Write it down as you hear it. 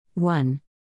1.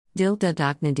 Dil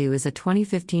Dhadakne Do is a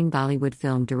 2015 Bollywood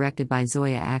film directed by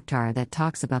Zoya Akhtar that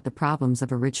talks about the problems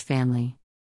of a rich family.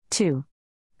 2.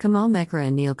 Kamal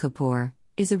Mehra Anil Kapoor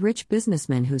is a rich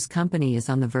businessman whose company is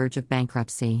on the verge of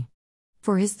bankruptcy.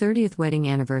 For his 30th wedding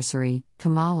anniversary,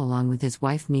 Kamal, along with his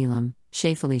wife Neelam,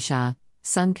 Shaifali Shah,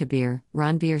 son Kabir,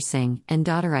 Ranveer Singh, and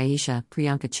daughter Aisha,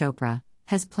 Priyanka Chopra,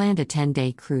 has planned a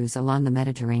 10-day cruise along the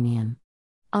Mediterranean.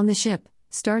 On the ship,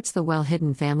 starts the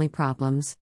well-hidden family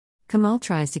problems. Kamal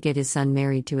tries to get his son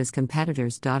married to his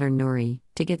competitor's daughter Nouri,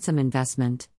 to get some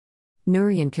investment.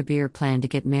 Nouri and Kabir plan to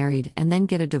get married and then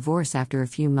get a divorce after a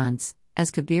few months,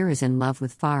 as Kabir is in love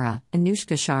with Farah,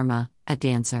 Anushka Sharma, a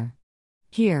dancer.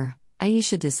 Here,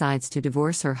 Aisha decides to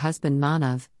divorce her husband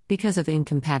Manav, because of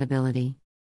incompatibility.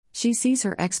 She sees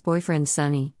her ex-boyfriend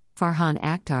Sunny, Farhan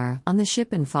Akhtar, on the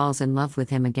ship and falls in love with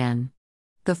him again.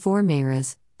 The four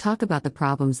Mehras talk about the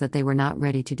problems that they were not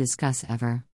ready to discuss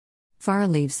ever. Farah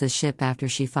leaves the ship after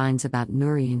she finds about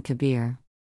Nouri and Kabir.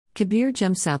 Kabir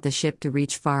jumps out the ship to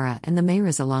reach Farah, and the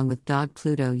Mehras along with dog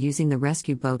Pluto using the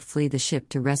rescue boat flee the ship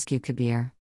to rescue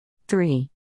Kabir. 3.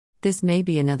 This may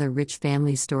be another rich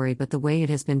family story, but the way it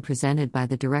has been presented by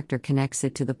the director connects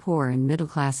it to the poor and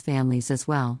middle-class families as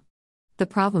well. The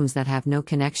problems that have no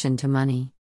connection to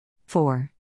money.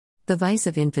 4. The vice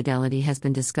of infidelity has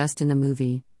been discussed in the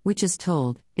movie, which is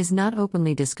told, is not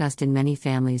openly discussed in many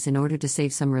families in order to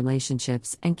save some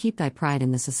relationships and keep thy pride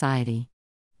in the society.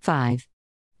 5.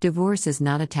 Divorce is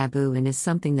not a taboo and is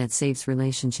something that saves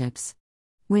relationships.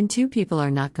 When two people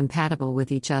are not compatible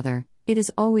with each other, it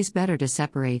is always better to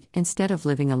separate instead of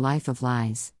living a life of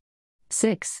lies.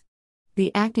 6.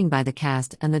 The acting by the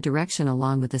cast and the direction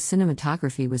along with the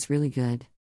cinematography was really good.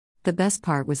 The best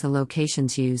part was the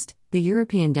locations used. The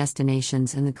European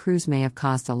destinations and the cruise may have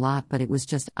cost a lot, but it was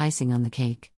just icing on the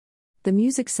cake. The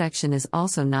music section is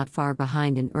also not far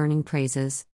behind in earning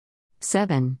praises.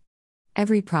 7.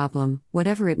 Every problem,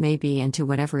 whatever it may be and to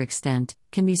whatever extent,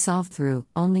 can be solved through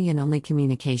only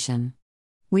communication.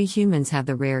 We humans have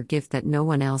the rare gift that no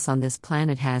one else on this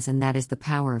planet has, and that is the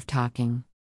power of talking.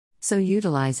 So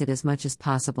utilize it as much as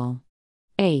possible.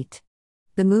 8.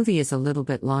 The movie is a little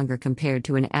bit longer compared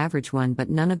to an average one, but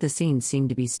none of the scenes seem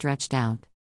to be stretched out.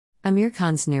 Amir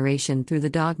Khan's narration through the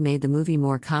dog made the movie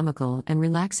more comical and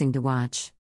relaxing to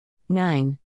watch.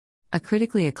 9. A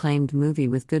critically acclaimed movie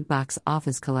with good box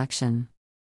office collection.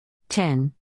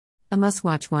 10. A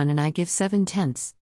must-watch one, and I give 7/10.